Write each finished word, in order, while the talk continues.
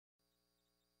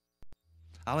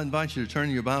I'll invite you to turn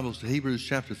your Bibles to Hebrews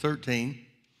chapter 13.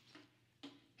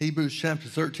 Hebrews chapter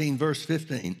 13, verse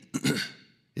 15.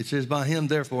 It says, by him,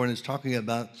 therefore, and it's talking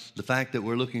about the fact that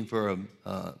we're looking for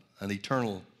an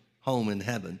eternal home in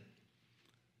heaven.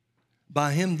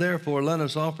 By him, therefore, let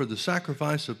us offer the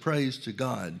sacrifice of praise to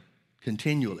God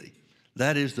continually.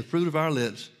 That is the fruit of our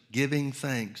lips, giving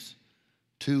thanks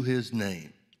to his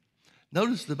name.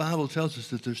 Notice the Bible tells us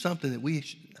that there's something that we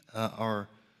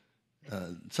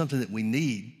something that we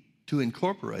need to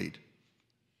incorporate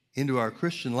into our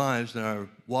Christian lives and our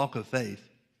walk of faith.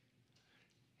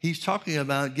 He's talking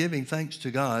about giving thanks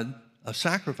to God, a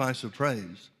sacrifice of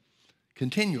praise,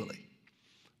 continually.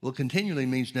 Well, continually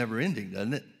means never ending,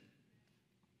 doesn't it?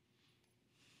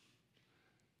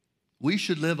 We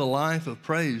should live a life of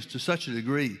praise to such a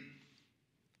degree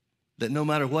that no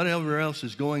matter whatever else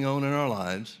is going on in our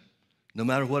lives, no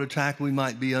matter what attack we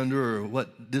might be under or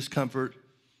what discomfort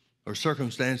or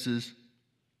circumstances,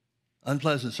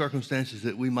 unpleasant circumstances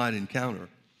that we might encounter,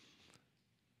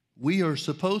 we are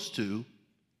supposed to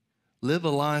live a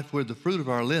life where the fruit of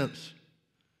our lips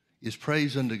is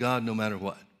praise unto God no matter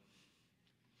what.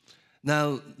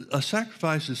 Now, a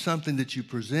sacrifice is something that you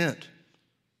present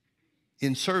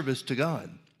in service to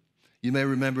God. You may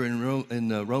remember in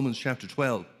Romans chapter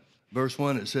 12, verse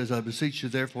 1, it says, I beseech you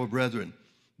therefore, brethren,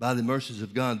 by the mercies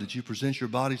of God, that you present your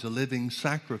bodies a living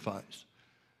sacrifice,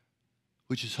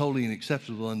 which is holy and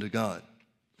acceptable unto God.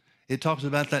 It talks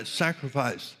about that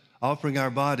sacrifice, offering our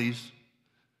bodies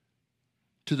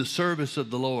to the service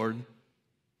of the Lord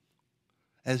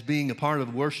as being a part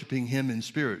of worshiping him in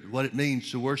spirit. What it means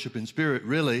to worship in spirit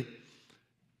really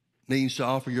means to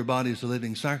offer your body as a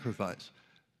living sacrifice.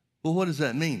 Well, what does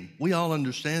that mean? We all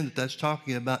understand that that's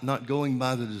talking about not going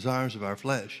by the desires of our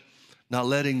flesh, not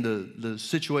letting the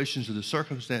situations or the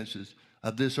circumstances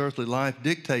of this earthly life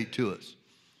dictate to us,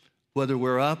 whether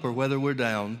we're up or whether we're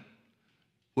down,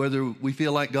 whether we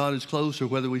feel like God is close or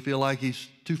whether we feel like he's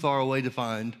too far away to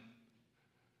find,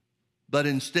 but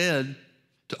instead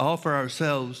to offer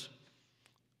ourselves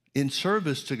in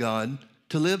service to God,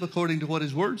 to live according to what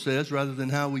his word says rather than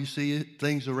how we see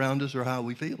things around us or how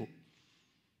we feel.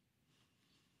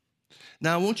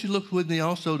 Now, I want you to look with me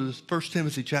also to 1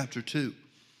 Timothy chapter 2.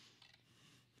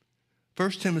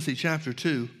 1 Timothy chapter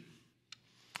 2,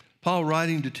 Paul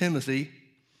writing to Timothy,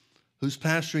 who's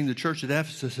pastoring the church at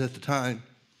Ephesus at the time.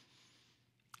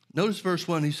 Notice verse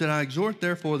 1, he said, I exhort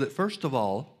therefore that first of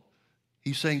all,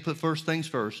 he's saying put first things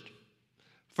first.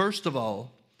 First of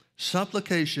all,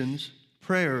 supplications,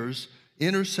 prayers,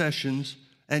 intercessions,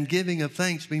 and giving of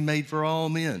thanks be made for all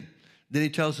men. Then he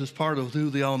tells us part of who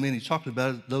the all men. He's talking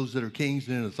about those that are kings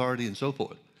and in authority and so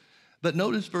forth. But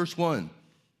notice verse 1.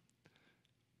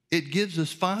 It gives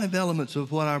us 5 elements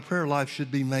of what our prayer life should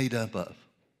be made up of.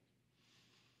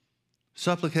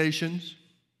 Supplications,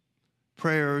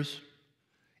 prayers,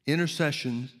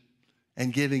 intercessions,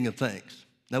 and giving of thanks.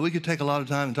 Now, we could take a lot of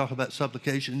time and talk about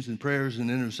supplications and prayers and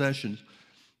intercessions,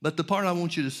 but the part I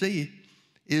want you to see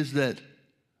is that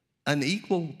an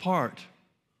equal part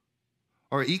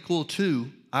or equal to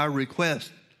our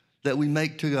request that we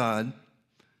make to God,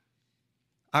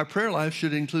 our prayer life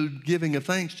should include giving of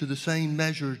thanks to the same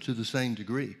measure, to the same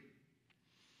degree.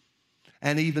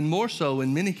 And even more so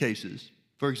in many cases.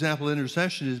 For example,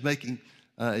 intercession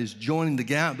is joining the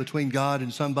gap between God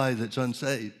and somebody that's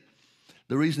unsaved.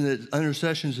 The reason that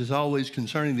intercessions is always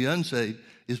concerning the unsaved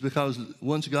is because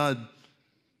once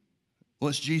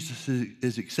Jesus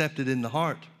is accepted in the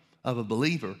heart of a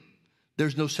believer,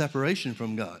 there's no separation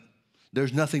from God.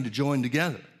 There's nothing to join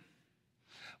together.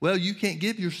 Well, you can't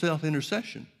give yourself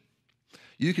intercession.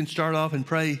 You can start off and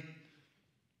pray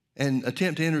and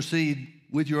attempt to intercede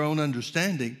with your own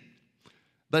understanding,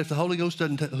 but if the Holy Ghost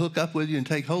doesn't hook up with you and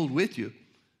take hold with you,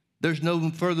 there's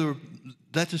no further,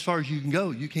 that's as far as you can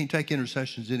go. You can't take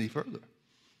intercessions any further.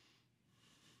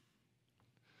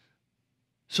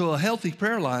 So a healthy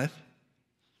prayer life,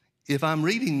 if I'm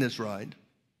reading this right,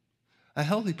 a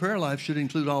healthy prayer life should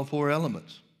include all 4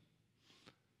 elements.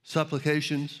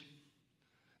 Supplications.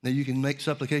 Now you can make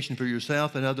supplication for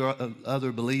yourself and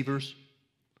other believers.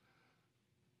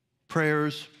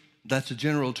 Prayers, that's a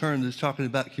general term that's talking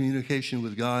about communication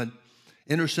with God.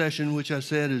 Intercession, which I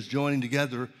said is joining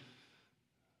together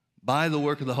by the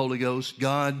work of the Holy Ghost,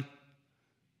 God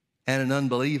and an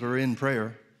unbeliever in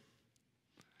prayer.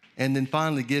 And then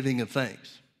finally, giving of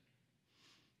thanks.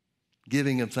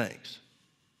 Giving of thanks.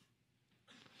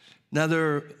 Now,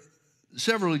 there are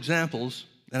several examples,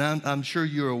 and I'm sure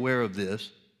you're aware of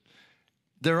this.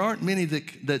 There aren't many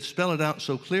that spell it out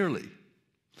so clearly,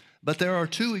 but there are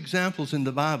 2 examples in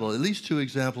the Bible, at least 2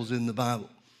 examples in the Bible,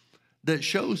 that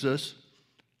shows us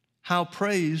how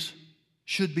praise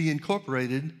should be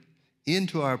incorporated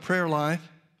into our prayer life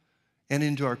and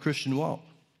into our Christian walk.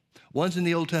 One's in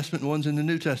the Old Testament and one's in the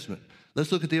New Testament.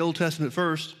 Let's look at the Old Testament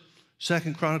first,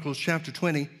 2 Chronicles chapter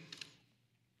 20.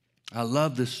 I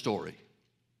love this story.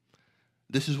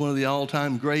 This is one of the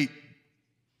all-time great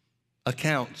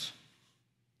accounts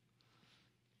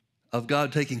of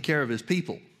God taking care of his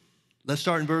people. Let's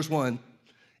start in verse 1.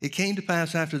 It came to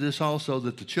pass after this also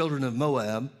that the children of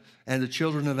Moab and the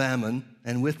children of Ammon,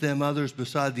 and with them others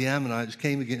beside the Ammonites,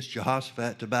 came against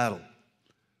Jehoshaphat to battle.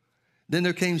 Then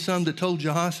there came some that told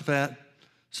Jehoshaphat,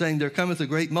 saying, There cometh a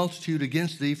great multitude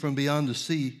against thee from beyond the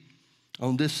sea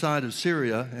on this side of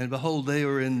Syria, and behold, they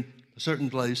are in a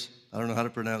certain place, I don't know how to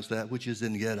pronounce that, which is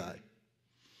En Gedi.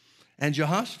 And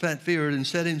Jehoshaphat feared and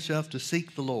set himself to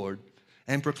seek the Lord,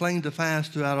 and proclaimed a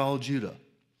fast throughout all Judah.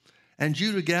 And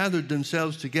Judah gathered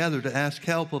themselves together to ask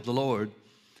help of the Lord.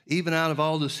 Even out of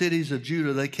all the cities of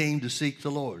Judah they came to seek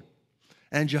the Lord.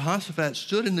 And Jehoshaphat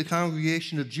stood in the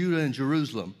congregation of Judah and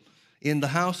Jerusalem, in the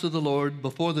house of the Lord,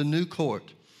 before the new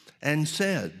court, and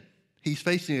said, he's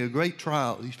facing a great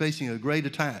trial, he's facing a great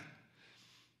attack.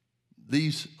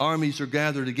 These armies are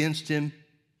gathered against him,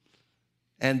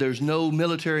 and there's no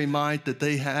military might that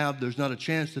they have. There's not a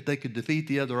chance that they could defeat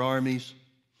the other armies.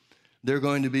 They're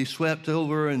going to be swept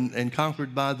over and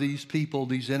conquered by these people,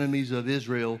 these enemies of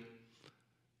Israel,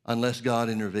 unless God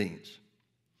intervenes.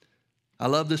 I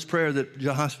love this prayer that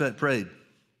Jehoshaphat prayed.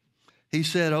 He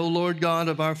said, O Lord God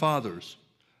of our fathers,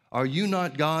 are you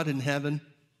not God in heaven?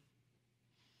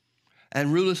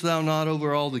 And rulest thou not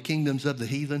over all the kingdoms of the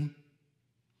heathen?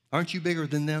 Aren't you bigger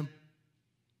than them?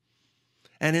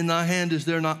 And in thy hand is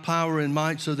there not power and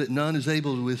might, so that none is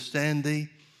able to withstand thee?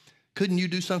 Couldn't you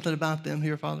do something about them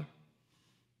here, Father?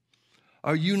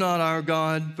 Are you not our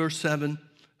God, verse 7,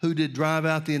 who did drive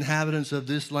out the inhabitants of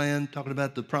this land, talking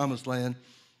about the promised land,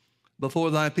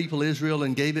 before thy people Israel,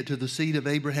 and gave it to the seed of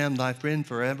Abraham, thy friend,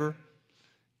 forever?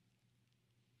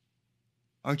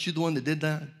 Aren't you the one that did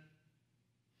that?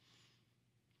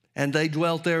 And they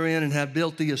dwelt therein and have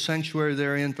built thee a sanctuary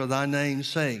therein for thy name's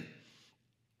sake.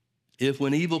 If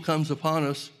when evil comes upon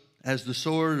us, as the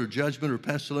sword or judgment or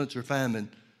pestilence or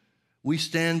famine, we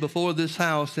stand before this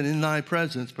house and in thy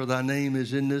presence, for thy name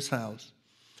is in this house,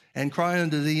 and cry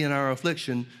unto thee in our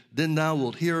affliction, then thou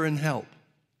wilt hear and help.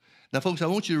 Now, folks, I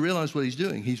want you to realize what he's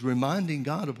doing. He's reminding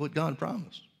God of what God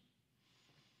promised.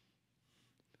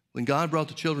 When God brought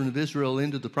the children of Israel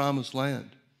into the promised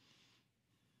land,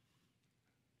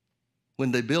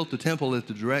 when they built the temple at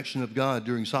the direction of God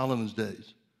during Solomon's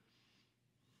days,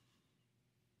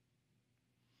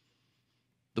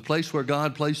 the place where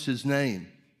God placed his name,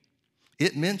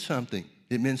 it meant something.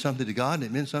 It meant something to God, and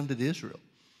it meant something to Israel.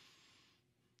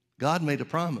 God made a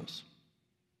promise.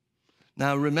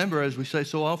 Now remember, as we say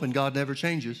so often, God never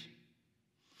changes.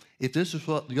 If this is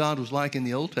what God was like in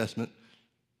the Old Testament,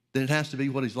 then it has to be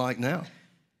what he's like now.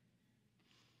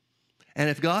 And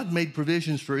if God made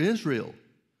provisions for Israel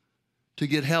to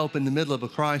get help in the middle of a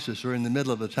crisis or in the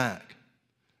middle of attack,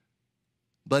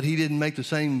 but he didn't make the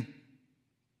same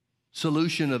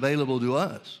solution available to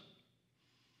us,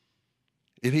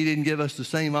 if he didn't give us the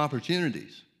same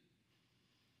opportunities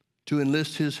to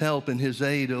enlist his help and his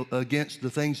aid against the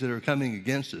things that are coming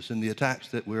against us and the attacks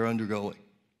that we're undergoing,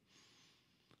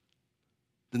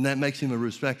 then that makes him a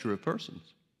respecter of persons.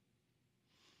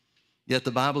 Yet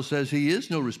the Bible says he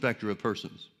is no respecter of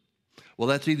persons. Well,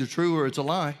 that's either true or it's a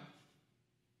lie.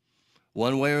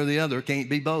 One way or the other, can't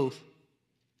be both.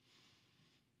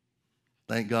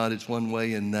 Thank God it's one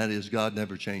way, and that is God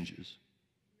never changes.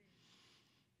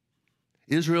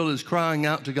 Israel is crying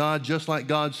out to God just like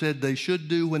God said they should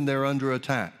do when they're under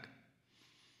attack.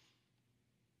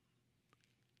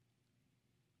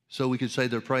 So we could say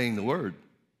they're praying the word.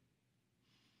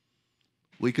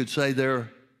 We could say they're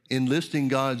enlisting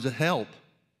God's help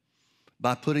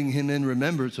by putting him in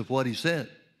remembrance of what he said.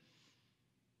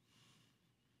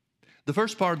 The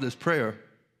first part of this prayer,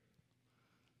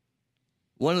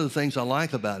 one of the things I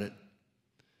like about it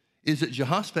is that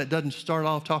Jehoshaphat doesn't start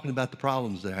off talking about the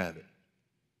problems they're having.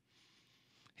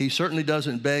 He certainly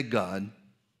doesn't beg God,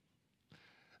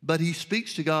 but he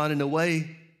speaks to God in a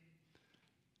way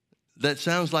that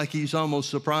sounds like he's almost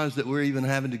surprised that we're even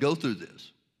having to go through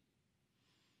this.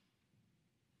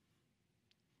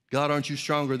 God, aren't you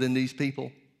stronger than these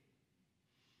people?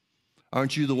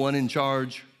 Aren't you the one in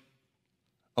charge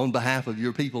on behalf of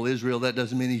your people, Israel? That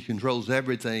doesn't mean he controls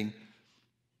everything.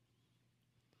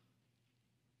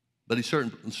 But he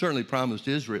certainly promised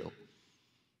Israel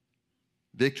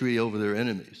victory over their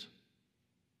enemies.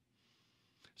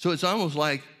 So it's almost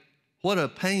like, what a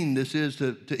pain this is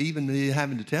to even be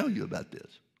having to tell you about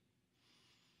this.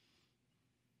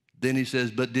 Then he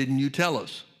says, but didn't you tell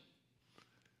us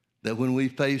that when we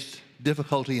faced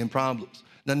difficulty and problems?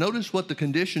 Now notice what the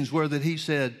conditions were that he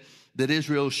said that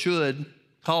Israel should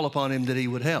call upon him that he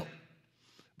would help.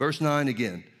 Verse 9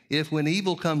 again, if when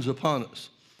evil comes upon us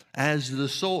as the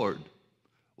sword,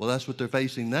 well, that's what they're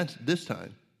facing this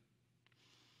time,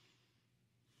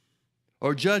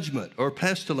 or judgment, or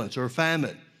pestilence, or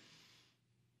famine.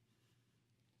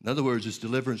 In other words, it's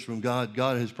deliverance from God.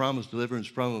 God has promised deliverance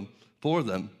for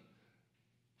them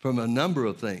from a number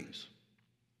of things.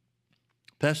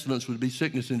 Pestilence would be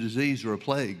sickness and disease or a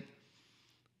plague.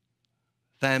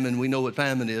 Famine, we know what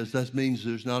famine is. That means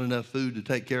there's not enough food to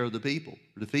take care of the people,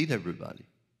 or to feed everybody.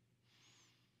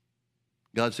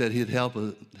 God said he'd help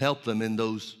them in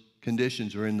those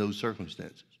conditions or in those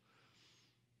circumstances.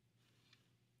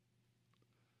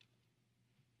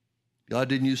 God,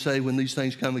 didn't you say when these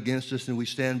things come against us and we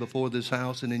stand before this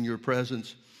house and in your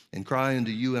presence and cry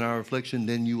unto you in our affliction,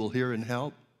 then you will hear and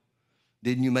help?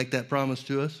 Didn't you make that promise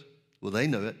to us? Well, they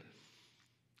know it,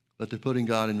 but they're putting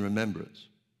God in remembrance.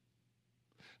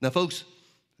 Now, folks,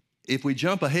 if we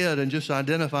jump ahead and just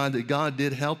identify that God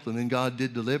did help them and God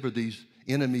did deliver these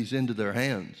enemies into their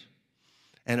hands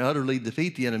and utterly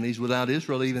defeat the enemies without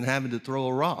Israel even having to throw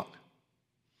a rock.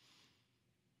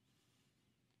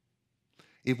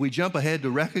 If we jump ahead to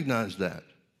recognize that,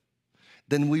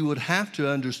 then we would have to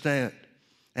understand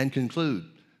and conclude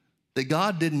that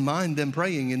God didn't mind them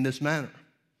praying in this manner.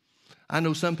 I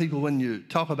know some people, when you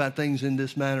talk about things in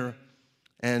this manner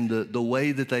and the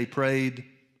way that they prayed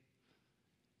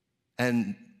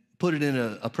and put it in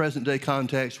a present-day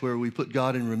context where we put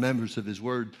God in remembrance of his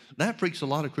word, that freaks a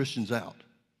lot of Christians out.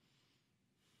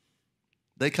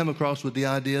 They come across with the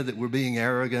idea that we're being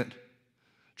arrogant,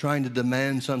 trying to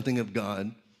demand something of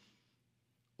God.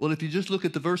 Well, if you just look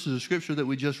at the verses of Scripture that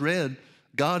we just read,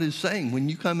 God is saying, when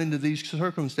you come into these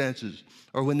circumstances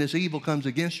or when this evil comes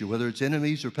against you, whether it's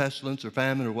enemies or pestilence or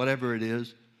famine or whatever it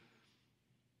is,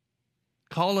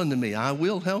 call unto me, I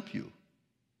will help you.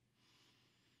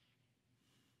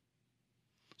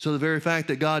 So the very fact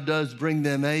that God does bring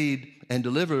them aid and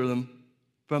deliver them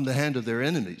from the hand of their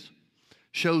enemies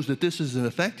shows that this is an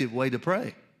effective way to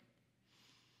pray.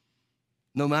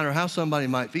 No matter how somebody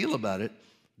might feel about it,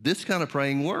 this kind of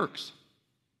praying works.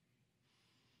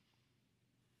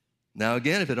 Now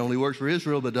again, if it only works for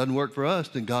Israel but doesn't work for us,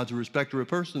 then God's a respecter of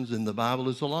persons and the Bible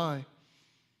is a lie.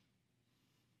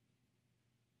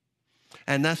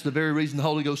 And that's the very reason the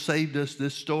Holy Ghost saved us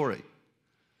this story,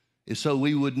 is so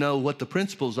we would know what the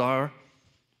principles are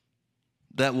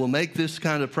that will make this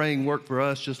kind of praying work for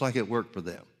us just like it worked for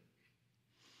them.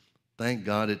 Thank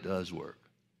God it does work.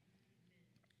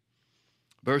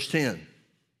 Verse 10,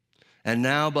 and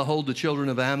now behold the children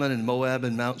of Ammon and Moab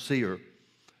and Mount Seir,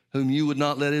 whom you would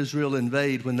not let Israel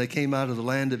invade when they came out of the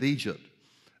land of Egypt.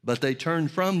 But they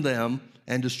turned from them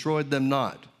and destroyed them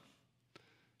not.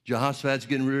 Jehoshaphat's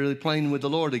getting really plain with the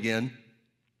Lord again.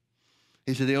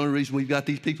 He said, the only reason we've got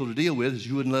these people to deal with is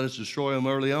you wouldn't let us destroy them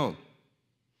early on.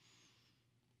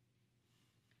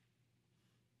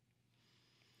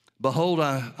 Behold,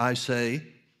 I say,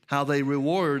 how they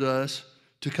reward us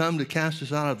to come to cast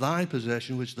us out of thy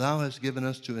possession, which thou hast given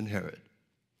us to inherit.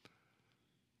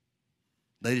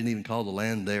 They didn't even call the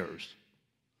land theirs.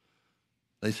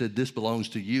 They said, this belongs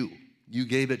to you. You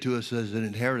gave it to us as an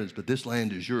inheritance, but this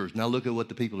land is yours. Now look at what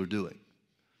the people are doing.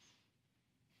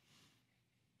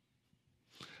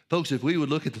 Folks, if we would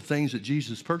look at the things that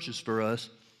Jesus purchased for us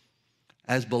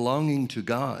as belonging to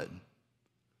God,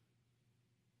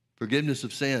 forgiveness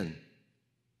of sin,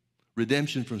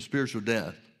 redemption from spiritual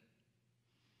death,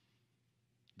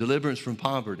 deliverance from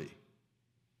poverty,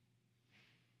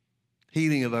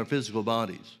 healing of our physical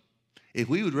bodies. If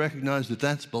we would recognize that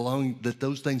that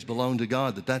those things belong to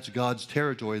God, that that's God's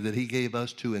territory that he gave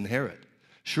us to inherit.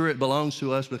 Sure, it belongs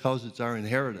to us because it's our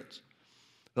inheritance.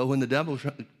 But when the devil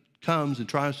comes and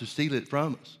tries to steal it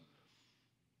from us,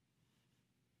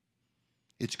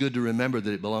 it's good to remember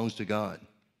that it belongs to God.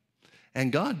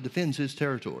 And God defends his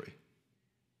territory.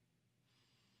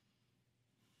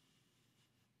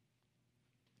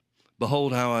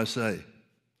 Behold, I say,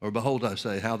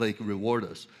 how they reward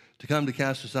us, to come to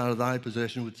cast us out of thy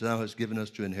possession, which thou hast given us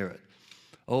to inherit.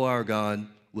 O our God,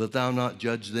 wilt thou not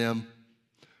judge them?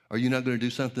 Are you not going to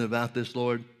do something about this,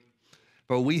 Lord?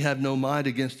 For we have no might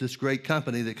against this great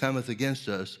company that cometh against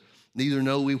us, neither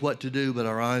know we what to do, but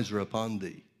our eyes are upon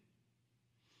thee.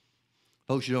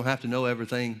 Folks, you don't have to know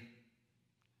everything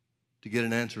to get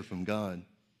an answer from God.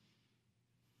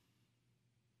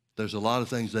 There's a lot of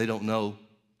things they don't know.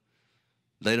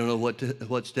 They don't know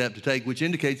what step to take, which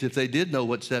indicates if they did know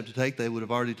what step to take, they would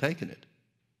have already taken it.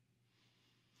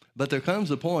 But there comes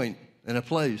a point, and a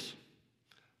place.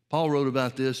 Paul wrote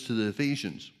about this to the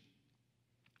Ephesians,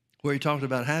 where he talked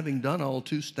about having done all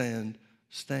to stand,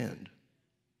 stand.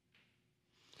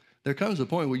 There comes a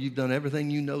point where you've done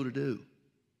everything you know to do.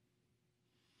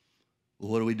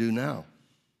 Well, what do we do now?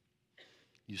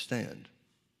 You stand.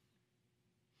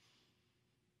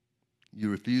 You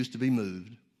refuse to be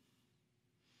moved.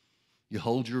 You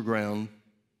hold your ground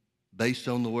based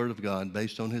on the Word of God,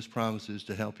 based on His promises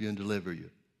to help you and deliver you.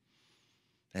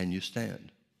 And you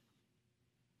stand.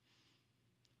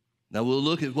 Now we'll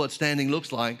look at what standing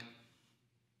looks like.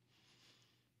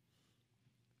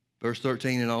 Verse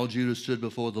 13, and all Judah stood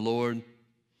before the Lord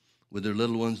with their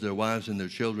little ones, their wives, and their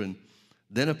children.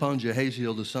 Then upon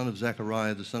Jehaziel, the son of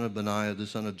Zechariah, the son of Benaiah, the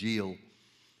son of Jeiel,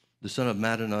 the son of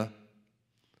Mattaniah,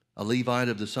 a Levite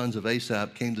of the sons of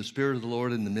Asaph, came the Spirit of the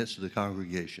Lord in the midst of the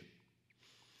congregation.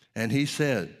 And he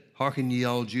said, Hearken ye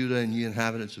all Judah and ye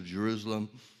inhabitants of Jerusalem,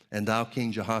 and thou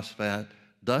King Jehoshaphat,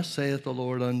 thus saith the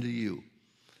Lord unto you,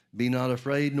 Be not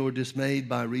afraid nor dismayed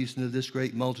by reason of this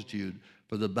great multitude,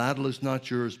 for the battle is not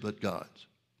yours but God's.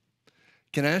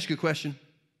 Can I ask you a question?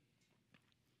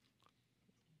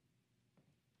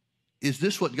 Is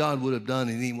this what God would have done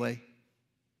anyway?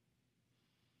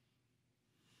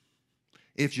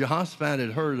 If Jehoshaphat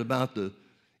had heard about the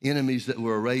enemies that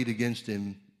were arrayed against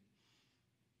him,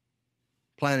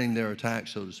 planning their attack,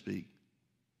 so to speak,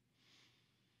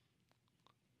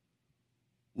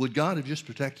 would God have just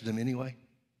protected them anyway?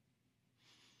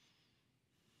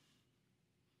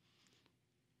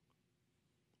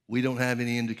 We don't have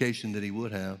any indication that he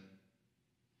would have.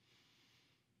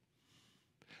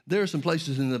 There are some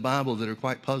places in the Bible that are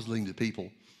quite puzzling to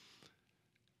people.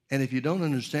 And if you don't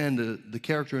understand the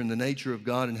character and the nature of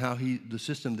God and how the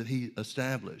system that he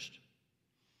established,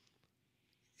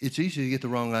 it's easy to get the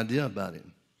wrong idea about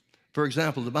him. For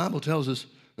example, the Bible tells us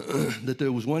that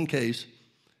there was one case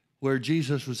where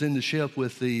Jesus was in the ship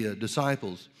with the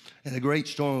disciples, and a great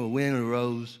storm of wind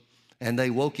arose, and they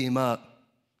woke him up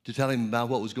to tell him about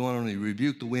what was going on. He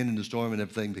rebuked the wind and the storm, and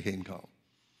everything became calm.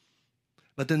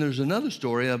 But then there's another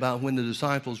story about when the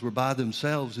disciples were by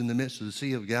themselves in the midst of the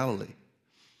Sea of Galilee,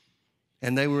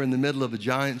 and they were in the middle of a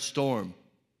giant storm,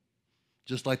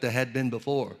 just like they had been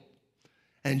before.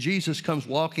 And Jesus comes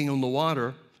walking on the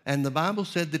water, and the Bible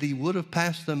said that he would have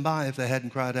passed them by if they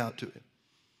hadn't cried out to him.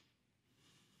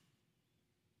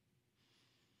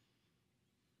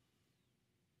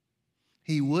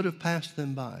 He would have passed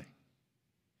them by.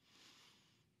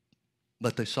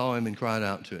 But they saw him and cried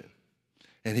out to him.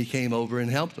 And he came over and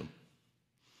helped them.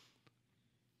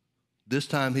 This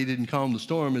time he didn't calm the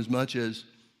storm as much as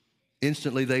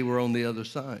instantly they were on the other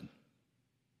side.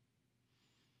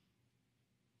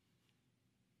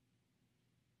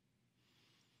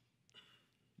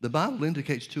 The Bible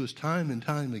indicates to us time and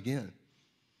time again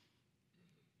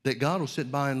that God will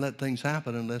sit by and let things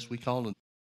happen unless we call him,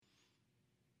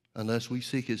 unless we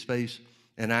seek his face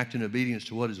and act in obedience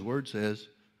to what his word says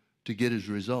to get his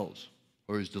results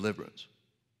or his deliverance.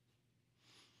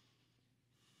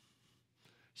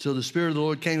 So the Spirit of the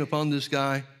Lord came upon this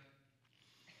guy.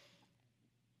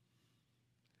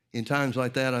 In times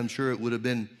like that, I'm sure it would have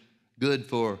been good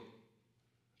for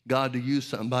God to use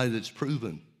somebody that's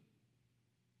proven.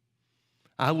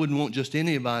 I wouldn't want just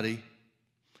anybody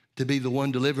to be the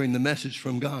one delivering the message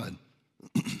from God.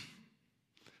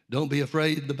 Don't be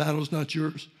afraid, the battle's not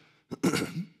yours,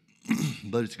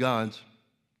 but it's God's.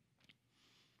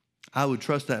 I would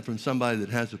trust that from somebody that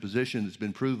has a position that's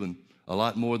been proven a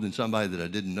lot more than somebody that I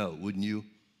didn't know, wouldn't you?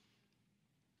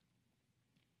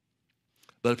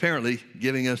 But apparently,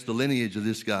 giving us the lineage of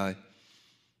this guy,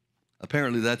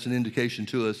 apparently that's an indication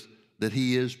to us that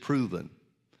he is proven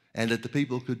and that the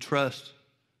people could trust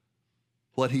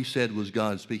what he said was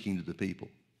God speaking to the people.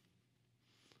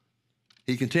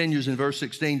 He continues in verse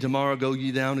 16, Tomorrow go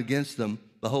ye down against them.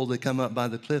 Behold, they come up by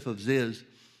the cliff of Ziz,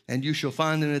 and you shall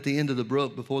find them at the end of the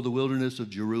brook before the wilderness of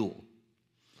Jeruel.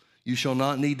 You shall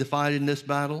not need to fight in this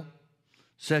battle.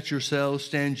 Set yourselves,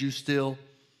 stand you still,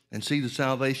 and see the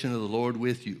salvation of the Lord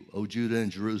with you, O Judah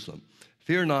and Jerusalem.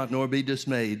 Fear not, nor be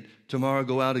dismayed. Tomorrow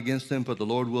go out against them, for the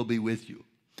Lord will be with you.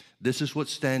 This is what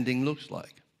standing looks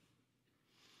like.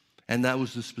 And that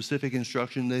was the specific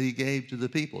instruction that he gave to the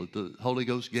people, that the Holy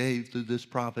Ghost gave through this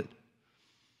prophet.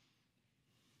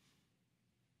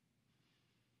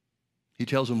 He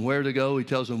tells them where to go. He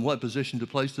tells them what position to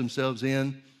place themselves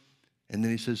in. And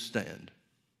then he says, stand.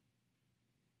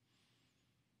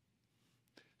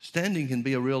 Standing can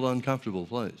be a real uncomfortable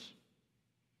place.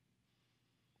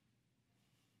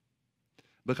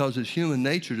 Because it's human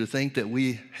nature to think that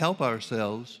we help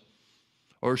ourselves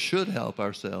or should help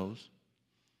ourselves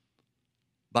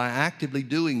by actively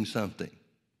doing something.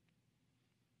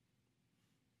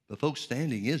 But folks,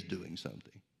 standing is doing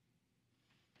something.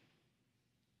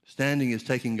 Standing is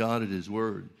taking God at his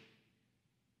word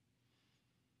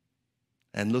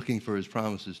and looking for his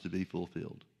promises to be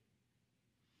fulfilled.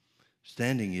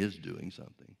 Standing is doing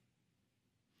something.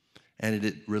 And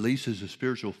it releases a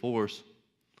spiritual force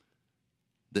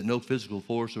that no physical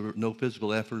force or no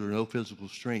physical effort or no physical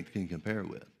strength can compare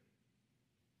with.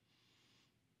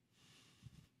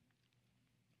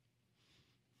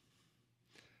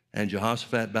 And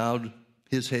Jehoshaphat bowed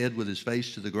his head with his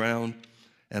face to the ground,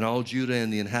 and all Judah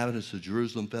and the inhabitants of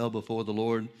Jerusalem fell before the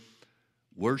Lord,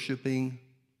 worshiping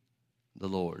the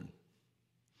Lord.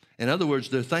 In other words,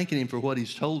 they're thanking him for what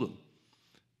he's told them.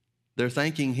 They're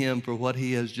thanking him for what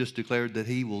he has just declared that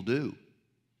he will do.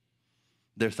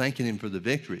 They're thanking him for the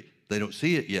victory. They don't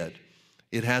see it yet.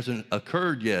 It hasn't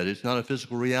occurred yet. It's not a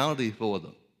physical reality for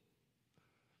them.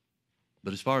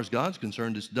 But as far as God's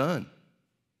concerned, it's done.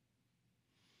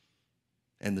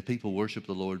 And the people worship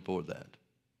the Lord for that.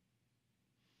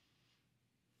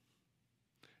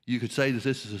 You could say that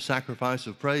this is a sacrifice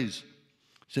of praise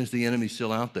since the enemy's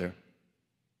still out there.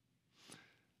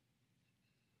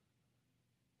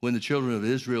 When the children of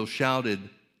Israel shouted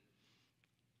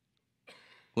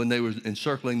when they were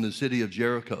encircling the city of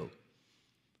Jericho,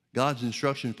 God's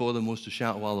instruction for them was to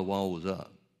shout while the wall was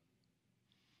up.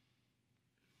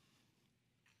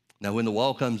 Now, when the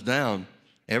wall comes down,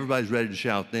 everybody's ready to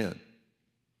shout then.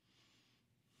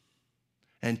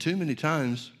 And too many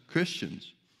times,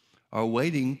 Christians are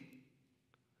waiting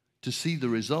to see the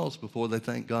results before they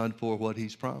thank God for what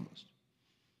he's promised.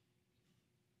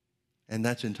 And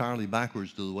that's entirely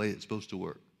backwards to the way it's supposed to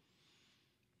work.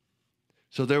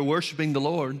 So they're worshiping the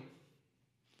Lord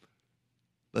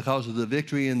because of the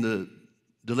victory and the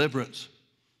deliverance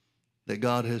that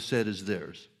God has said is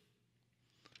theirs.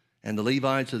 And the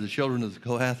Levites of the children of the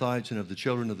Kohathites and of the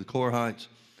children of the Korahites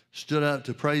stood up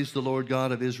to praise the Lord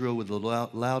God of Israel with a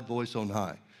loud voice on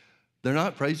high. They're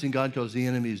not praising God because the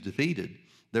enemy is defeated.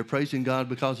 They're praising God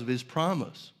because of his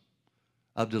promise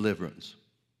of deliverance.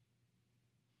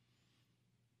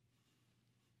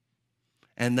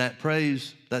 And that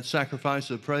praise, that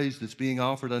sacrifice of praise that's being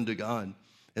offered unto God,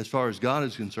 as far as God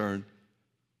is concerned,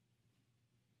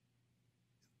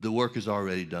 the work is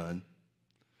already done.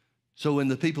 So when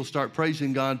the people start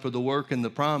praising God for the work and the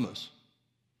promise,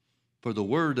 for the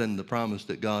word and the promise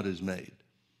that God has made,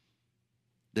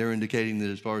 they're indicating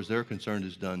that as far as they're concerned,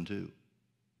 it's done too.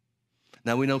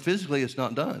 Now we know physically it's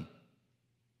not done.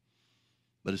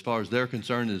 But as far as they're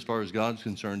concerned and as far as God's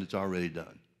concerned, it's already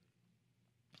done.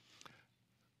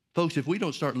 Folks, if we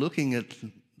don't start looking at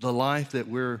the life that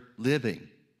we're living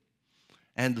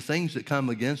and the things that come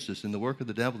against us and the work of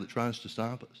the devil that tries to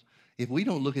stop us, if we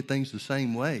don't look at things the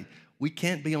same way, we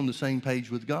can't be on the same page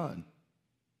with God.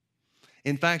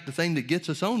 In fact, the thing that gets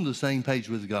us on the same page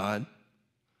with God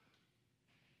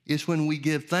is when we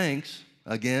give thanks,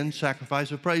 again,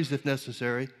 sacrifice of praise if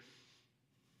necessary,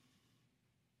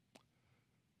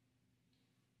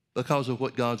 because of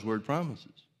what God's word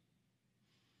promises.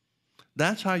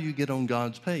 That's how you get on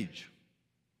God's page.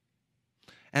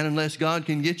 And unless God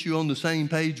can get you on the same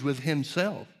page with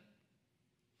himself,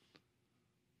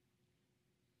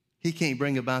 he can't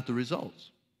bring about the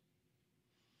results.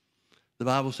 The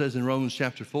Bible says in Romans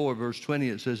chapter 4, verse 20,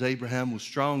 it says Abraham was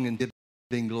strong in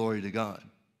giving glory to God.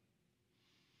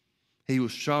 He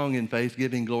was strong in faith,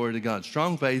 giving glory to God.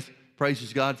 Strong faith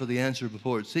praises God for the answer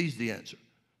before it sees the answer.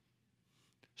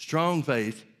 Strong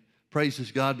faith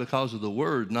praises God because of the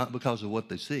word, not because of what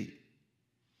they see.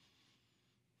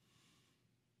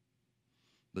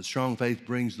 But strong faith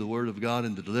brings the word of God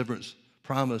and the deliverance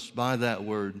promised by that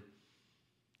word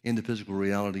into physical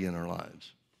reality in our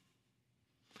lives.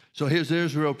 So here's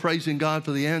Israel praising God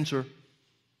for the answer.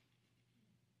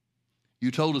 You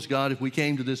told us, God, if we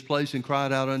came to this place and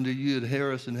cried out unto you, you'd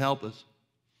hear us and help us.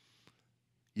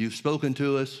 You've spoken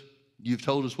to us. You've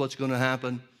told us what's going to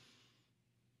happen.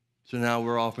 So now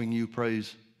we're offering you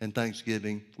praise and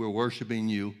thanksgiving. We're worshiping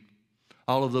you.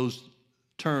 All of those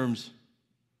terms,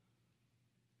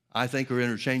 I think, are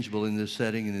interchangeable in this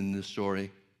setting and in this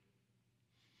story.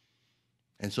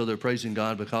 And so they're praising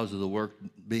God because of the work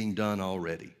being done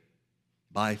already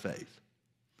by faith.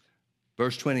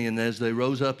 Verse 20, and as they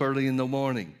rose up early in the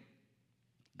morning,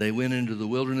 they went into the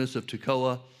wilderness of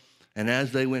Tekoa. And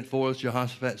as they went forth,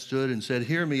 Jehoshaphat stood and said,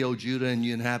 hear me, O Judah and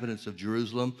you inhabitants of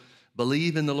Jerusalem.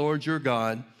 Believe in the Lord your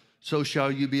God, so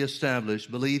shall you be established.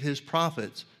 Believe his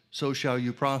prophets, so shall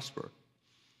you prosper.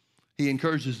 He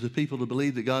encourages the people to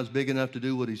believe that God's big enough to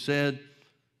do what he said.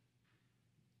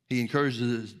 He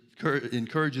encourages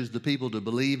the people to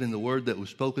believe in the word that was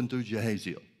spoken through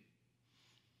Jahaziel.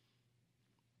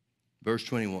 Verse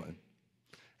 21.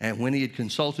 And when he had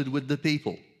consulted with the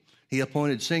people, he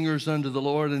appointed singers unto the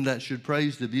Lord, and that should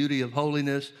praise the beauty of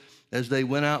holiness as they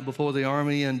went out before the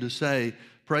army, and to say,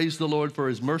 Praise the Lord, for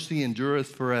his mercy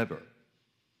endureth forever.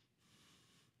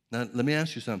 Now, let me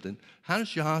ask you something. How does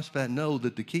Jehoshaphat know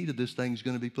that the key to this thing is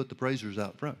going to be put the praisers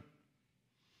out front?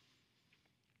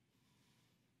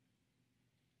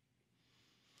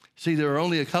 See, there are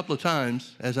only a couple of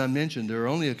times, as I mentioned, there are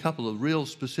only a couple of real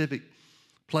specific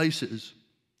places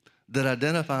that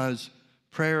identifies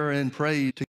prayer and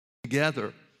praise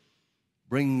together,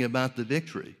 bringing about the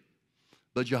victory.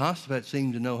 But Jehoshaphat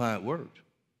seemed to know how it worked.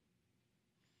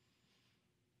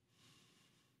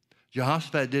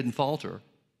 Jehoshaphat didn't falter.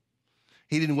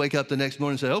 He didn't wake up the next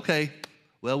morning and say, okay,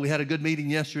 well, we had a good meeting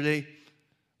yesterday.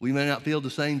 We may not feel the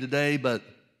same today, but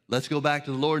let's go back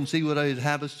to the Lord and see what he'd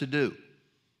have us to do.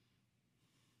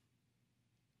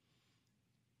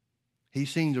 He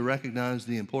seemed to recognize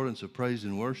the importance of praise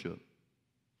and worship,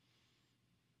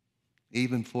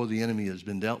 even before the enemy has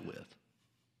been dealt with.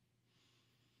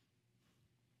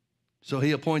 So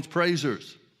he appoints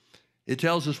praisers. It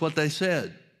tells us what they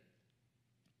said.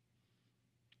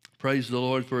 Praise the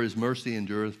Lord, for his mercy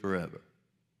endureth forever.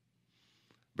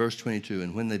 Verse 22,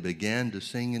 and when they began to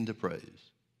sing and to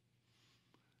praise.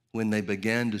 When they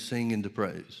began to sing and to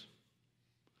praise.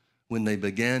 When they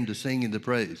began to sing and to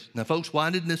praise. Now, folks, why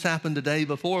didn't this happen the day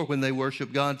before when they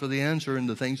worshiped God for the answer and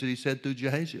the things that he said through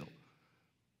Jehaziel?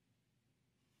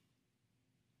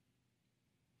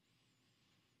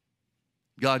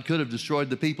 God could have destroyed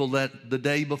the people that the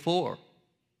day before,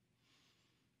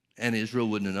 and Israel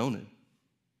wouldn't have known it.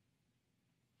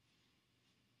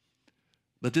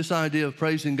 But this idea of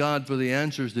praising God for the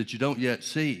answers that you don't yet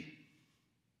see,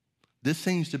 this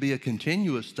seems to be a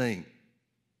continuous thing,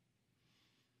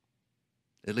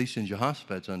 at least in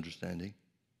Jehoshaphat's understanding.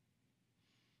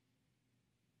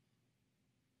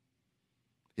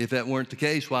 If that weren't the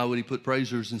case, why would he put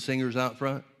praisers and singers out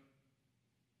front?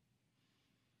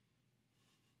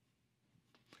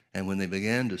 And when they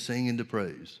began to sing and to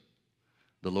praise,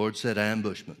 the Lord set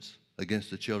ambushments against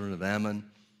the children of Ammon,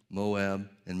 Moab,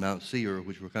 and Mount Seir,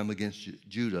 which were come against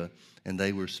Judah, and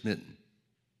they were smitten.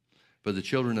 For the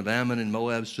children of Ammon and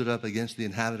Moab stood up against the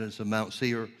inhabitants of Mount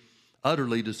Seir,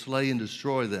 utterly to slay and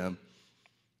destroy them.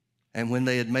 And when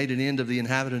they had made an end of the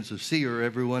inhabitants of Seir,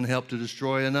 everyone helped to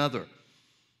destroy another.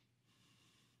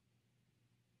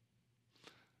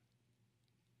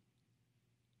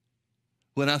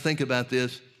 When I think about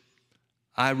this,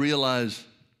 I realize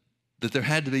that there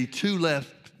had to be two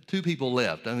people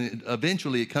left. I mean,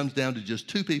 eventually it comes down to just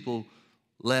two people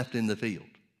left in the field.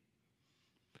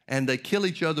 And they kill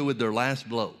each other with their last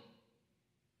blow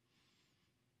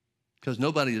because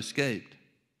nobody escaped.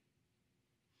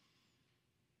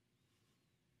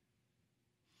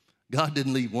 God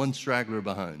didn't leave one straggler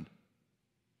behind.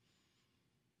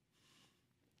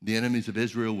 The enemies of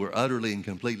Israel were utterly and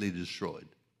completely destroyed.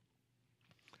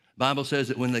 The Bible says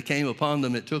that when they came upon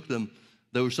them, it took them,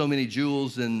 there were so many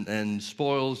jewels and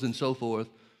spoils and so forth,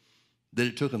 that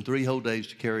it took them 3 whole days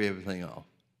to carry everything off.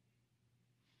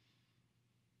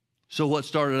 So what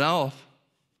started off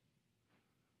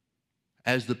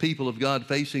as the people of God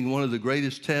facing one of the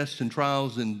greatest tests and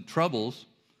trials and troubles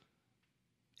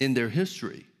in their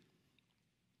history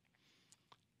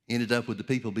ended up with the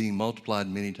people being multiplied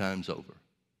many times over.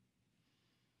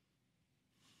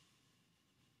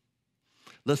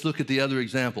 Let's look at the other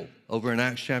example over in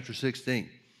Acts chapter 16.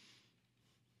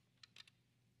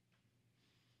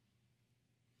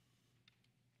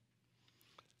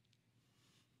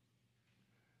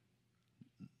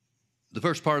 The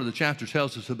first part of the chapter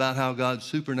tells us about how God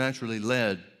supernaturally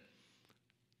led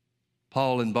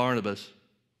Paul and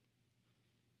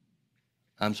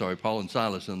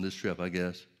Silas on this trip, I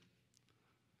guess.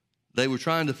 They were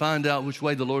trying to find out which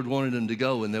way the Lord wanted them to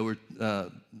go, and there were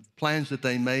plans that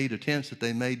they made, attempts that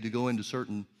they made to go into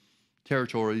certain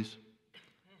territories,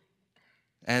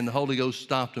 and the Holy Ghost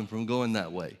stopped them from going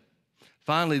that way.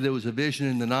 Finally, there was a vision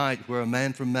in the night where a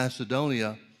man from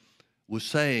Macedonia was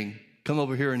saying, "Come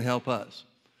over here and help us."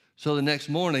 So the next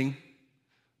morning,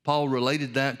 Paul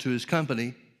related that to his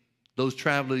company, those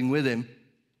traveling with him,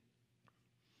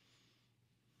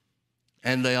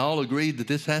 and they all agreed that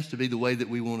this has to be the way that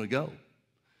we want to go.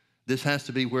 This has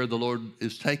to be where the Lord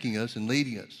is taking us and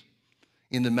leading us,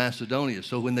 into Macedonia.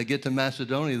 So when they get to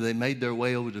Macedonia, they made their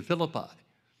way over to Philippi,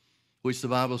 which the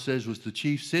Bible says was the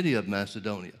chief city of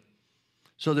Macedonia.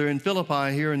 So they're in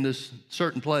Philippi here in this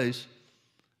certain place.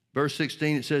 Verse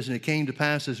 16, it says, "And it came to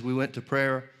pass as we went to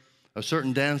prayer, a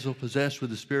certain damsel possessed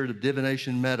with the spirit of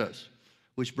divination met us,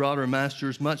 which brought her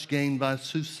masters much gain by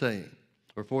soothsaying,"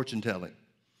 or fortune telling.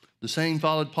 "The same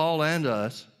followed Paul and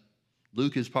us,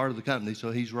 Luke is part of the company,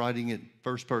 so he's writing it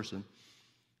first person,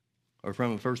 or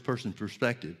from a first person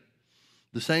perspective.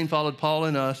 The same followed Paul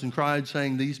and us and cried,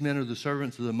 saying, These men are the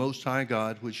servants of the Most High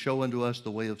God, which show unto us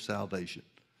the way of salvation.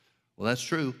 Well, that's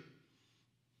true.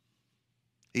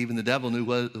 Even the devil knew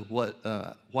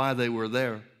why they were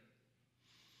there.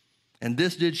 And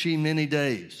this did she many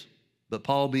days. But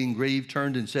Paul, being grieved,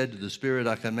 turned and said to the Spirit,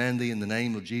 I command thee in the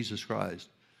name of Jesus Christ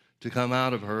to come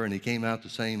out of her. And he came out the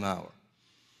same hour.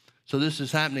 So this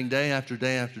is happening day after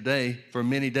day after day for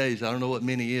many days. I don't know what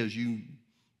many is. You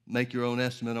make your own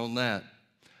estimate on that.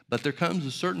 But there comes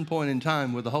a certain point in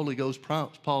time where the Holy Ghost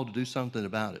prompts Paul to do something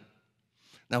about it.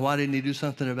 Now, why didn't he do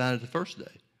something about it the first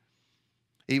day?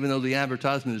 Even though the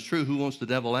advertisement is true, who wants the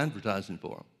devil advertising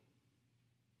for him?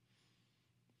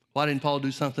 Why didn't Paul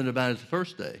do something about it the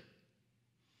first day?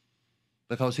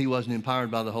 Because he wasn't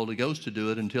empowered by the Holy Ghost to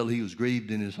do it until he was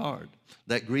grieved in his heart.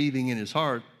 That grieving in his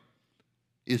heart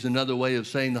is another way of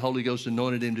saying the Holy Ghost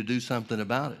anointed him to do something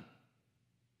about it.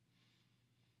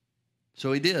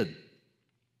 So he did.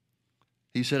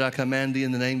 He said, I command thee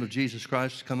in the name of Jesus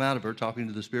Christ to come out of her, talking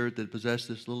to the spirit that possessed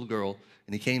this little girl,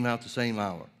 and he came out the same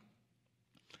hour.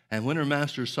 And when her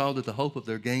masters saw that the hope of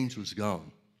their gains was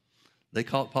gone, they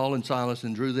caught Paul and Silas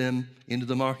and drew them into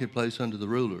the marketplace unto the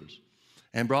rulers,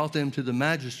 and brought them to the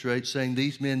magistrates, saying,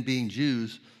 These men, being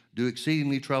Jews, do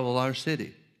exceedingly trouble our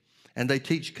city. And they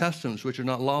teach customs which are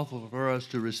not lawful for us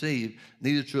to receive,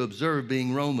 neither to observe,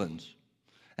 being Romans.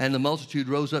 And the multitude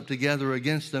rose up together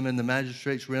against them, and the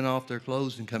magistrates rent off their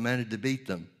clothes and commanded to beat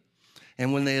them.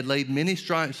 And when they had laid many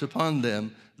stripes upon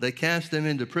them, they cast them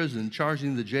into prison,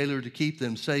 charging the jailer to keep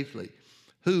them safely,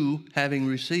 who, having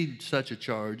received such a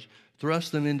charge,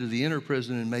 thrust them into the inner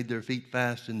prison and made their feet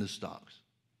fast in the stocks.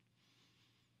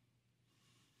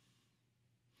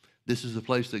 This is the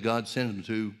place that God sent them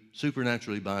to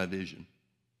supernaturally by a vision.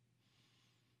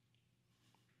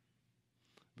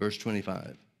 Verse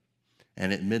 25.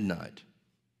 And at midnight,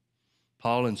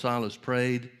 Paul and Silas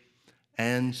prayed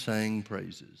and sang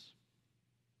praises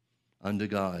unto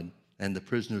God, and the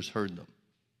prisoners heard them.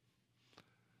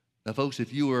 Now, folks,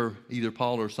 if you were either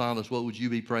Paul or Silas, what would you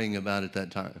be praying about at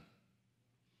that time?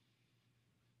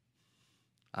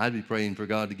 I'd be praying for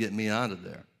God to get me out of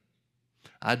there.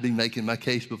 I'd be making my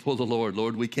case before the Lord.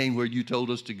 Lord, we came where you told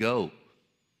us to go.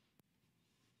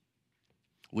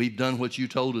 We've done what you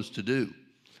told us to do.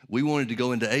 We wanted to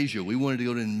go into Asia. We wanted to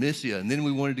go to Mysia, and then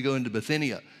we wanted to go into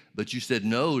Bithynia. But you said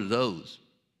no to those.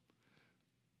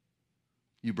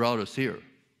 You brought us here.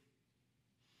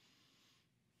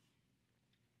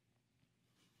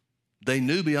 They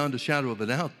knew beyond a shadow of a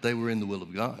doubt they were in the will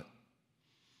of God.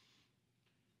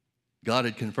 God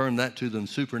had confirmed that to them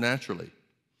supernaturally.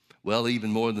 Well,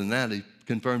 even more than that, he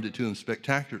confirmed it to them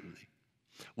spectacularly.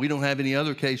 We don't have any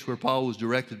other case where Paul was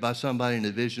directed by somebody in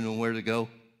a vision on where to go.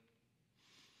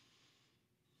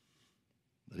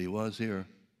 But he was here.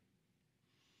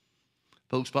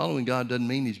 Folks, following God doesn't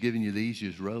mean he's giving you the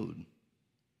easiest road.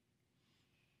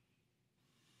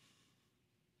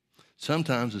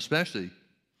 Sometimes, especially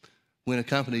when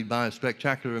accompanied by a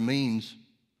spectacular means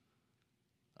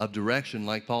of direction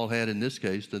like Paul had in this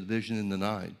case, the vision in the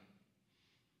night.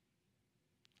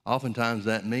 Oftentimes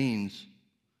that means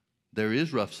there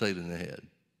is rough sailing ahead.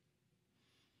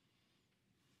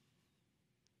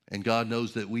 And God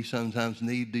knows that we sometimes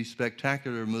need these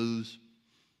spectacular moves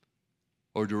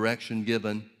or direction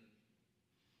given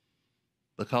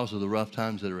because of the rough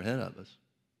times that are ahead of us.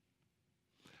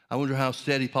 I wonder how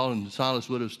steady Paul and Silas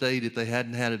would have stayed if they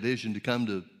hadn't had a vision to come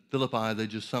to Philippi. They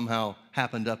just somehow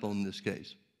happened up on this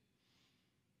case.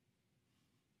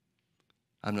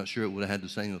 I'm not sure it would have had the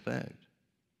same effect.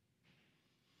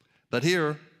 But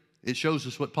here, it shows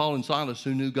us what Paul and Silas,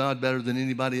 who knew God better than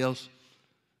anybody else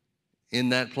in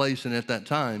that place and at that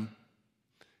time,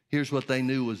 here's what they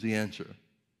knew was the answer.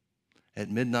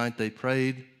 At midnight they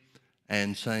prayed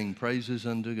and sang praises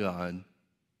unto God,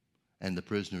 and the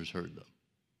prisoners heard them.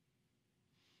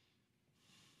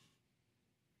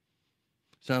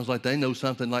 Sounds like they know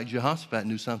something like Jehoshaphat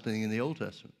knew something in the Old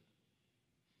Testament.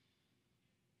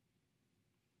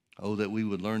 Oh, that we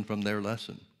would learn from their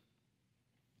lesson.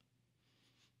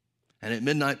 And at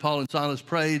midnight, Paul and Silas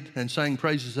prayed and sang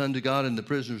praises unto God, and the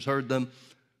prisoners heard them.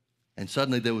 And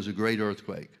suddenly there was a great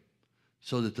earthquake,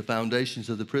 so that the foundations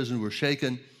of the prison were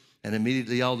shaken, and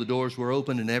immediately all the doors were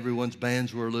opened, and everyone's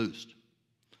bands were loosed.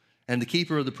 And the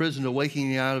keeper of the prison,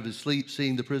 awaking out of his sleep,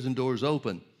 seeing the prison doors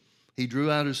open, he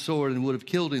drew out his sword and would have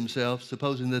killed himself,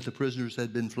 supposing that the prisoners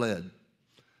had been fled.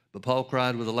 But Paul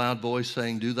cried with a loud voice,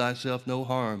 saying, Do thyself no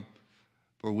harm,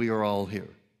 for we are all here.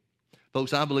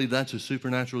 Folks, I believe that's as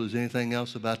supernatural as anything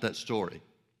else about that story.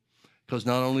 Because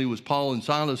not only was Paul and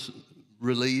Silas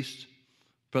released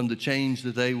from the chains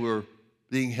that they were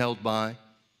being held by.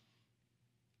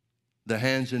 Their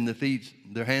hands and feet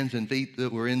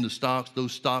that were in the stocks,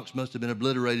 those stocks must have been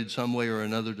obliterated some way or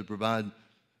another to provide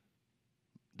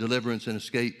deliverance and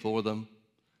escape for them.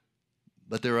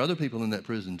 But there are other people in that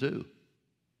prison too.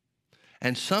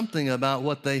 And something about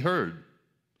what they heard,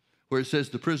 where it says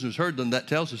the prisoners heard them, that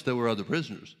tells us there were other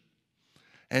prisoners.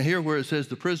 And here where it says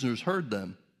the prisoners heard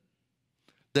them,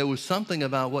 there was something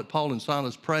about what Paul and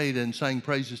Silas prayed and sang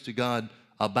praises to God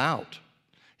about.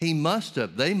 They must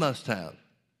have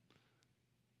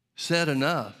said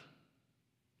enough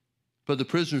for the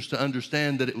prisoners to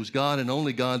understand that it was God and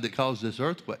only God that caused this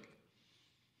earthquake.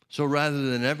 So rather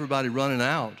than everybody running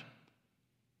out,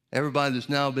 everybody that's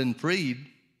now been freed,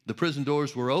 the prison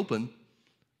doors were open,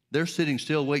 they're sitting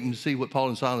still waiting to see what Paul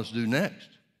and Silas do next.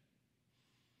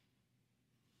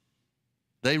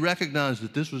 They recognized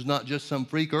that this was not just some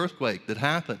freak earthquake that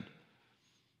happened.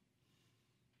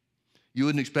 You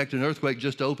wouldn't expect an earthquake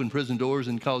just to open prison doors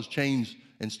and cause chains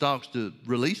and stocks to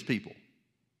release people.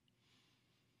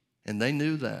 And they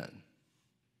knew that.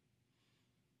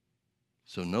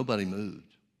 So nobody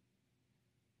moved.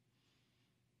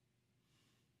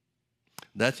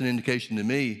 That's an indication to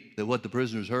me that what the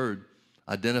prisoners heard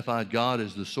identified God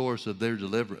as the source of their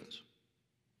deliverance.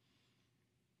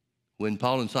 When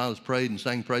Paul and Silas prayed and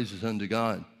sang praises unto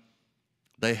God,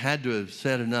 they had to have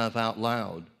said enough out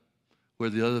loud where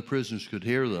the other prisoners could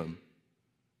hear them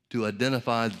to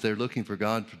identify that they're looking for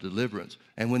God for deliverance.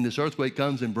 And when this earthquake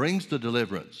comes and brings the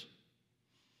deliverance,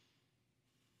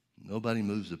 nobody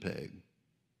moves a peg.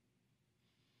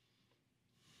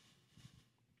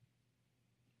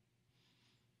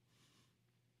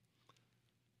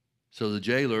 So the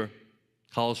jailer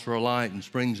calls for a light and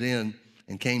springs in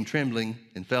and came trembling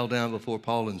and fell down before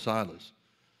Paul and Silas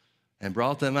and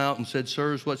brought them out and said,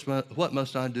 Sirs, what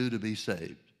must I do to be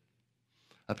saved?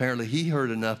 Apparently he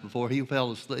heard enough before he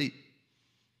fell asleep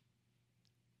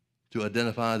to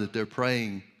identify that they're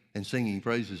praying and singing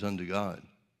praises unto God.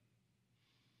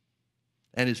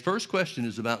 And his first question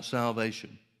is about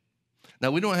salvation.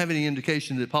 Now, we don't have any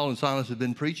indication that Paul and Silas have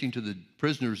been preaching to the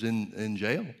prisoners in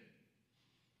jail.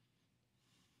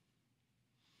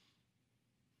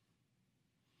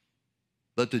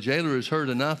 But the jailer has heard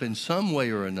enough in some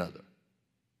way or another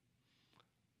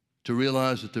to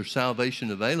realize that there's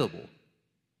salvation available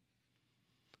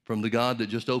from the God that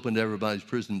just opened everybody's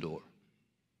prison door.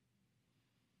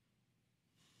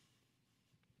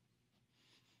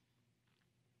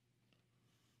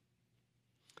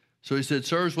 So he said,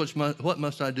 Sirs, what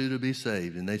must I do to be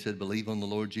saved? And they said, Believe on the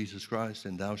Lord Jesus Christ,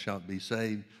 and thou shalt be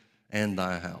saved, and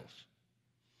thy house.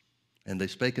 And they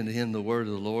spake unto him the word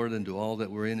of the Lord and to all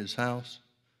that were in his house.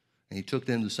 And he took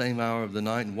them the same hour of the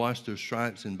night and washed their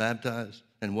stripes and baptized,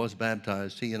 and was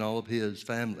baptized, he and all of his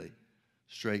family,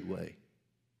 straightway.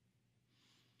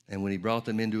 And when he brought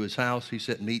them into his house, he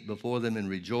set meat before them and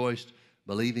rejoiced,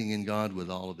 believing in God with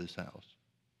all of his house.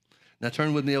 Now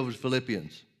turn with me over to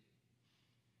Philippians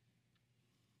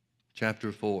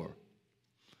chapter 4.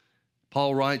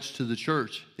 Paul writes to the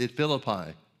church at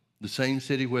Philippi, the same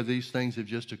city where these things have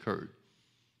just occurred.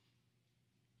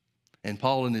 And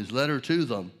Paul, in his letter to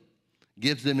them,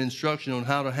 gives them instruction on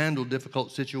how to handle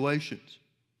difficult situations.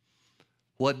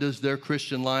 What does their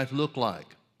Christian life look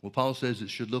like? Well, Paul says it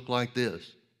should look like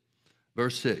this.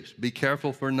 Verse 6, Be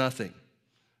careful for nothing,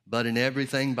 but in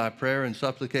everything by prayer and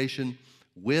supplication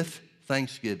with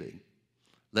thanksgiving,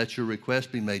 let your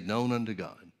request be made known unto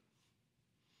God.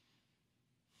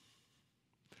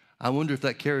 I wonder if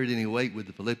that carried any weight with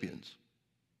the Philippians.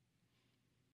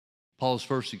 Paul's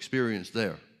first experience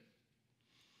there.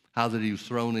 How that he was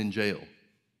thrown in jail.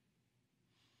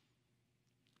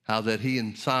 How that he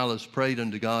and Silas prayed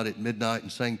unto God at midnight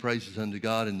and sang praises unto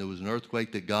God, and there was an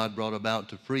earthquake that God brought about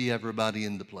to free everybody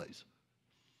in the place.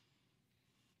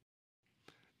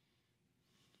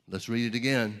 Let's read it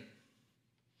again.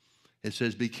 It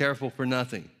says, Be careful for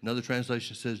nothing. Another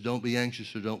translation says, Don't be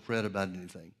anxious or don't fret about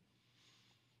anything.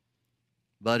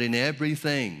 But in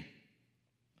everything,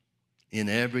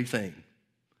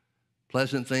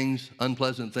 pleasant things,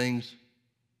 unpleasant things,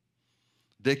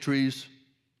 victories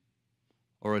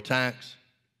or attacks,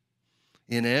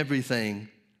 in everything,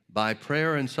 by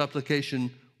prayer and supplication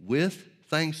with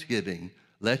thanksgiving,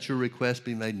 let your request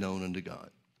be made known unto God.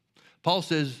 Paul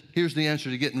says, here's the answer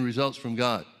to getting results from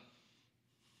God.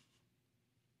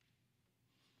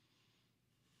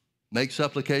 Make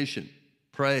supplication,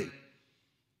 pray.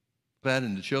 That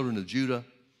in the children of Judah,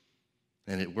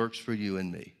 and it works for you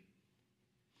and me.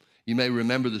 You may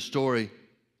remember the story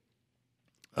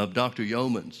of Dr.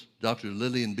 Yeomans, Dr.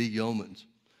 Lillian B. Yeomans.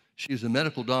 She was a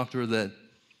medical doctor that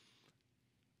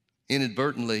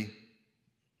inadvertently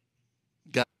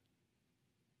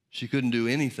she couldn't do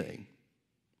anything,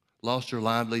 lost her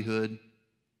livelihood,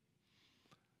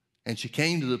 and she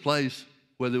came to the place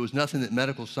where there was nothing that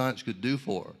medical science could do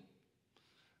for her.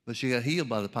 But she got healed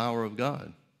by the power of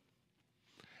God.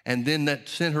 And then that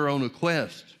sent her on a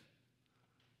quest,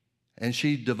 and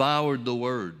she devoured the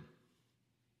Word.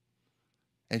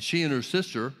 And she and her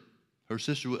sister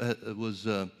was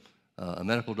a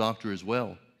medical doctor as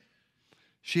well.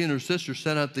 She and her sister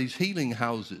set up these healing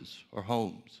houses or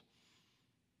homes.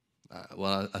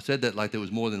 Well, I said that like there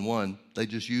was more than one. They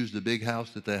just used the big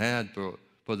house that they had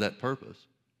for that purpose.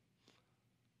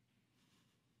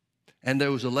 And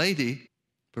there was a lady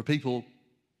for people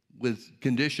with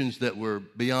conditions that were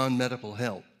beyond medical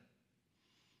help.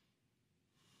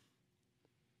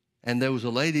 And there was a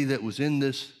lady that was in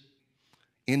this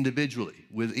individually,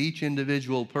 with each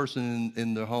individual person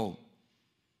in their home.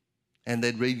 And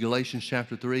they'd read Galatians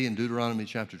chapter 3 and Deuteronomy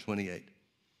chapter 28.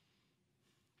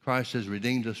 Christ has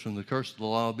redeemed us from the curse of the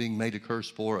law, being made a curse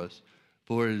for us.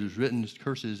 For it is written,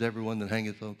 cursed is everyone that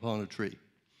hangeth upon a tree,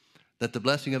 that the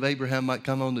blessing of Abraham might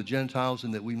come on the Gentiles,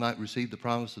 and that we might receive the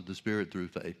promise of the Spirit through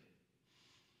faith.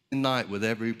 Night with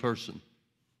every person.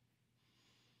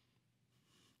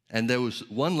 And there was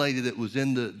one lady that was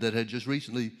that had just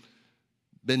recently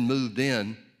been moved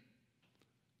in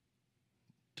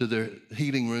to their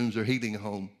healing rooms or healing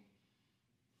home.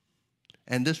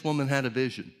 And this woman had a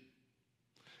vision.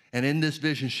 And in this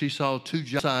vision, she saw two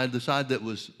sides. The side that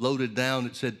was loaded down,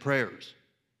 it said prayers.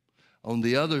 On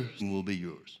the other will be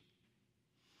yours.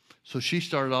 So she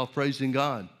started off praising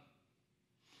God.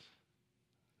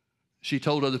 She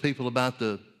told other people about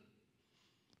the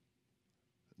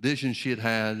vision she had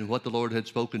had and what the Lord had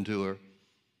spoken to her.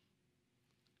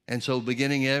 And so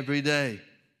beginning every day,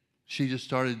 she just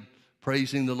started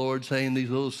praising the Lord, saying these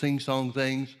little sing-song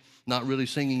things, not really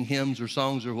singing hymns or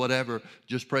songs or whatever,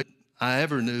 just pray. I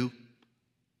ever knew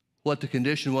what the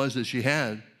condition was that she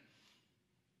had,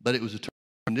 but it was a terminal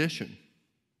condition.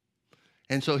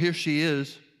 And so here she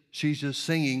is, she's just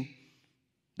singing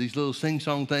these little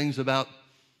sing-song things about,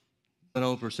 went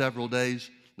on for several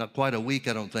days, not quite a week,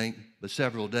 I don't think, but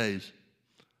several days.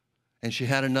 And she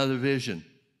had another vision.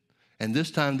 And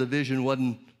this time the vision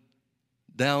wasn't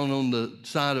down on the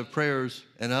side of prayers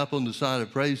and up on the side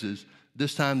of praises.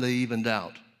 This time they evened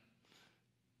out.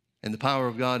 And the power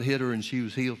of God hit her, and she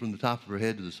was healed from the top of her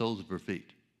head to the soles of her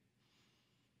feet.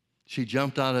 She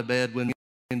jumped out of bed, went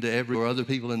into other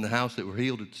people in the house that were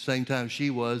healed at the same time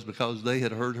she was, because they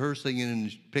had heard her singing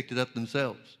and picked it up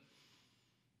themselves.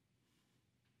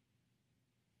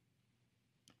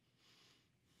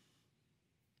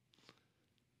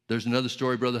 There's another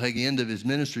story, Brother Hagee, end of his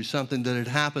ministry, something that had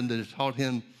happened that had taught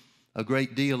him a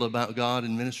great deal about God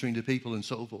and ministering to people and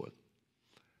so forth.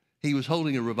 He was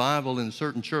holding a revival in a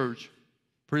certain church,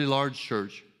 pretty large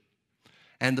church,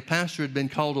 and the pastor had been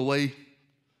called away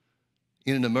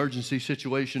in an emergency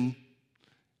situation,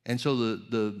 and so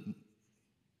the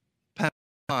pastor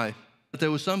died. But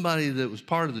there was somebody that was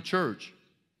part of the church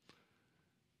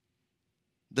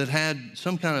that had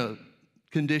some kind of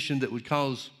condition that would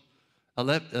cause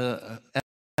epilepsy.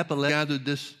 Gathered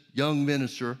this young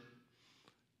minister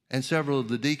and several of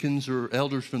the deacons or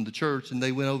elders from the church, and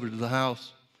they went over to the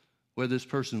house where this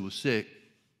person was sick.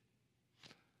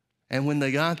 And when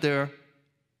they got there,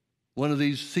 one of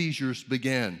these seizures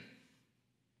began.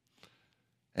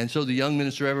 And so the young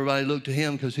minister, everybody looked to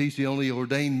him because he's the only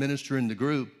ordained minister in the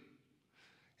group.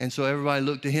 And so everybody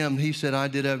looked to him. He said, I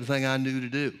did everything I knew to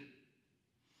do.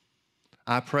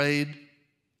 I prayed.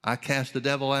 I cast the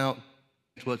devil out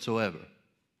whatsoever.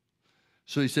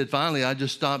 So he said, finally, I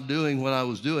just stopped doing what I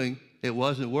was doing. It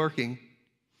wasn't working.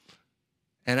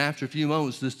 And after a few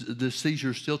moments, this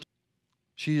seizure still,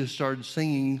 she just started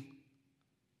singing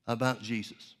about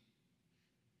Jesus.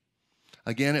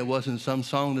 Again, it wasn't some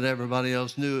song that everybody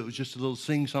else knew. It was just a little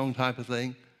sing-song type of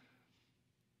thing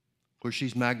where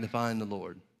she's magnifying the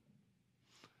Lord.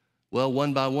 Well,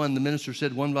 one by one, the minister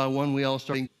said, one by one, we all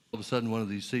started. All of a sudden, one of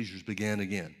these seizures began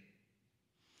again.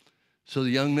 So the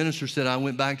young minister said, I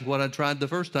went back to what I tried the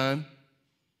first time.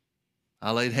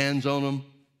 I laid hands on them.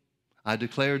 I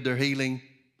declared their healing.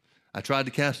 I tried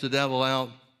to cast the devil out.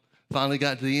 Finally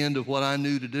got to the end of what I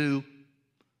knew to do.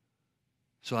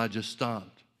 So I just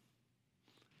stopped.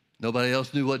 Nobody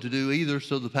else knew what to do either,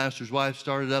 so the pastor's wife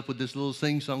started up with this little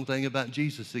sing-song thing about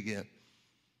Jesus again.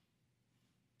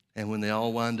 And when they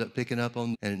all wound up picking up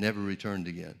on, and it never returned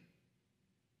again.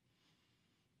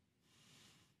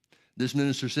 This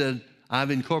minister said, I've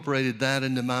incorporated that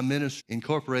into my ministry,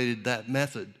 incorporated that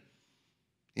method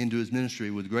into his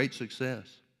ministry with great success.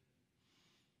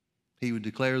 He would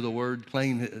declare the word,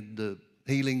 claim the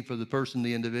healing for the person,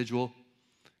 the individual,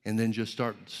 and then just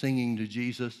start singing to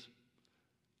Jesus,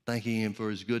 thanking him for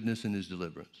his goodness and his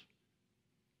deliverance.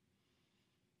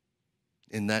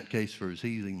 In that case, for his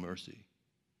healing mercy.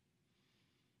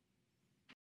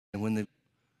 And when they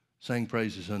sang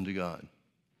praises unto God,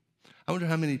 I wonder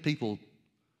how many people,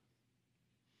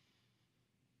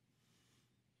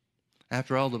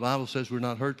 after all, the Bible says we're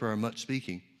not hurt for our much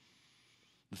speaking.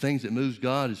 The things that moves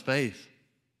God is faith,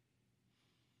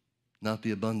 not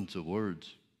the abundance of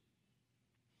words.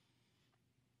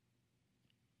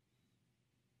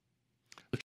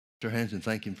 Lift your hands and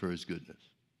thank him for his goodness.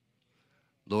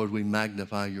 Lord, we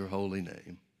magnify your holy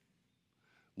name.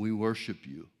 We worship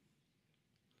you.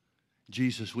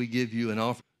 Jesus, we give you an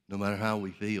offering no matter how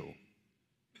we feel.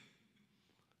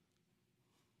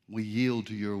 We yield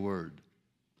to your word.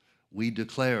 We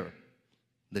declare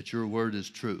that your word is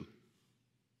true.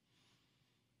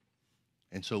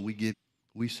 And so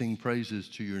we sing praises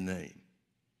to your name.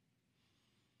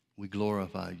 We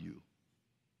glorify you.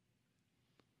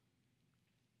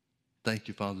 Thank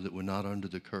you, Father, that we're not under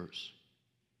the curse.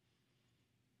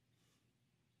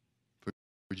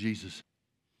 For Jesus,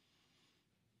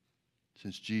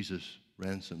 since Jesus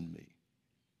ransomed me.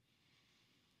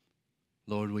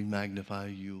 Lord, we magnify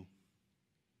you.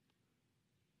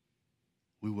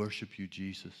 We worship you,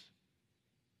 Jesus.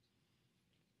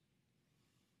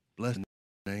 Bless the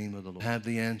name of the Lord. Have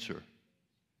the answer.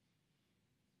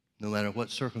 No matter what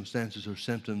circumstances or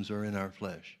symptoms are in our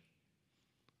flesh.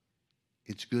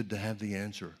 It's good to have the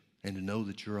answer and to know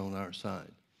that you're on our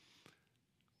side.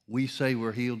 We say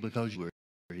we're healed because you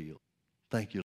are healed. Thank you.